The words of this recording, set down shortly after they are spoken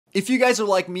If you guys are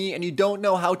like me and you don't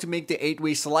know how to make the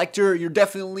 8-way selector, you're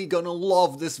definitely gonna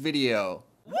love this video.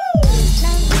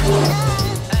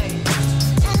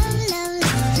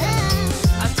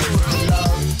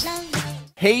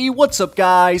 Hey, what's up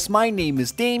guys? My name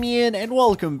is Damien and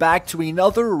welcome back to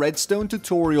another Redstone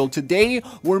tutorial. Today,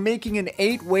 we're making an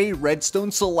 8-way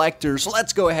redstone selector, so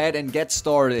let's go ahead and get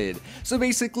started. So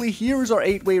basically, here's our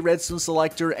 8-way redstone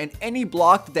selector, and any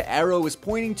block that the arrow is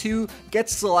pointing to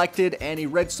gets selected and a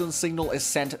redstone signal is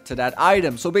sent to that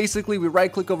item. So basically, we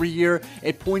right click over here,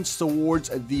 it points towards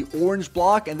the orange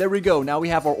block, and there we go. Now we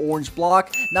have our orange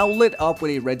block, now lit up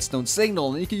with a redstone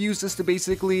signal, and you can use this to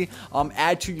basically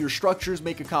add to your structures,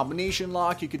 make a combination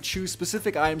lock. You could choose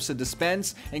specific items to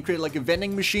dispense and create like a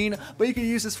vending machine, but you can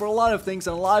use this for a lot of things,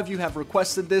 and a lot of you have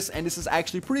requested this, and this is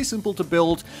actually pretty simple to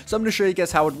build. So I'm going to show you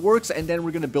guys how it works, and then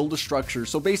we're going to build a structure.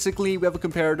 So basically, we have a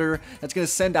comparator that's going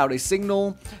to send out a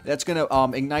signal that's going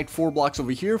to ignite 4 blocks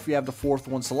over here if we have the 4th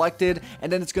one selected, and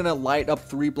then it's going to light up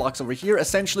 3 blocks over here.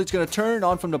 Essentially, it's going to turn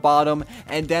on from the bottom,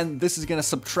 and then this is going to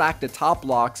subtract the top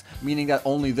blocks, meaning that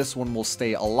only this one will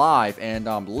stay alive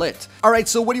and lit. Alright,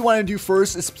 so what you want to do first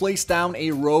is place down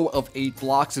a row of 8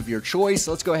 blocks of your choice.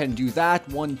 So let's go ahead and do that.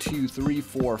 1, 2, 3,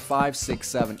 4, 5, 6,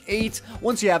 7, 8.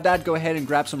 Once you have that, go ahead and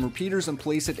grab some repeaters and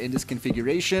place it in this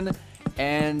configuration.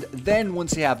 And then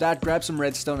once you have that, grab some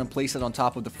redstone and place it on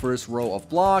top of the first row of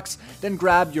blocks. Then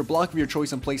grab your block of your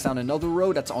choice and place down another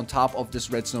row that's on top of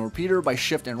this redstone repeater by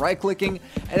shift and right clicking.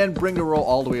 And then bring the row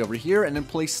all the way over here and then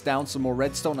place down some more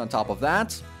redstone on top of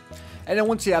that. And then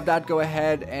once you have that, go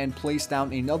ahead and place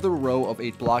down another row of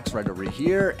 8 blocks right over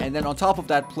here. And then on top of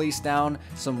that, place down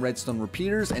some redstone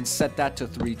repeaters and set that to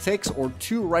 3 ticks or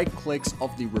 2 right clicks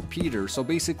of the repeater. So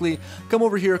basically, come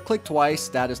over here, click twice.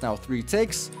 That is now 3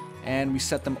 ticks. And we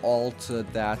set them all to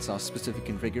that specific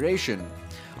configuration.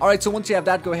 Alright, so once you have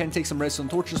that, go ahead and take some redstone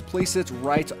torches, place it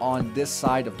right on this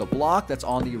side of the block that's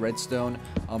on the redstone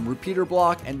repeater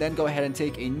block, and then go ahead and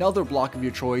take another block of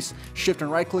your choice, shift and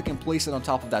right click and place it on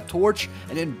top of that torch,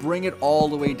 and then bring it all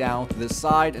the way down to this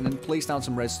side, and then place down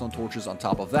some redstone torches on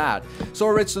top of that. So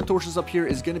our redstone torches up here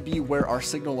is going to be where our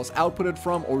signal was outputted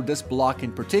from, or this block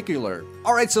in particular.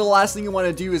 Alright, so the last thing you want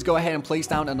to do is go ahead and place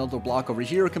down another block over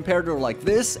here, a comparator like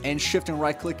this, and shift and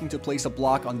right clicking to place a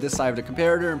block on this side of the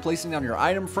comparator, and placing down your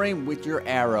item frame with your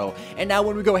arrow. And now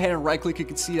when we go ahead and right click, you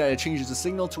can see that it changes the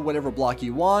signal to whatever block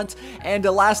you want. And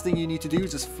the last thing you need to do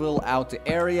is just fill out the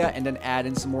area and then add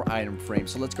in some more item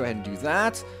frames. So let's go ahead and do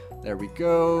that. There we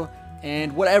go.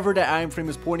 And whatever that item frame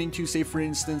is pointing to, say for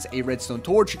instance a redstone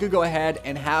torch, you could go ahead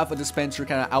and have a dispenser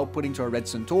kind of outputting to a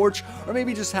redstone torch, or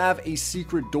maybe just have a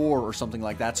secret door or something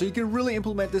like that. So you can really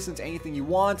implement this into anything you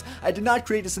want. I did not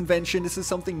create this invention. This is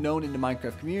something known in the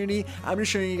Minecraft community. I'm just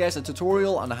showing you guys a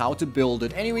tutorial on how to build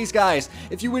it. Anyways guys,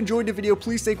 if you enjoyed the video,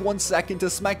 please take 1 second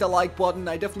to smack that like button.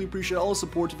 I definitely appreciate all the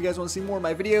support. If you guys want to see more of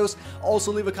my videos,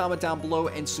 also leave a comment down below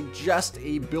and suggest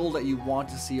a build that you want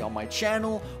to see on my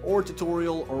channel or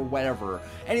tutorial or whatever.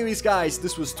 Anyways guys,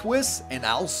 this was Twiistz, and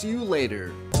I'll see you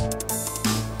later.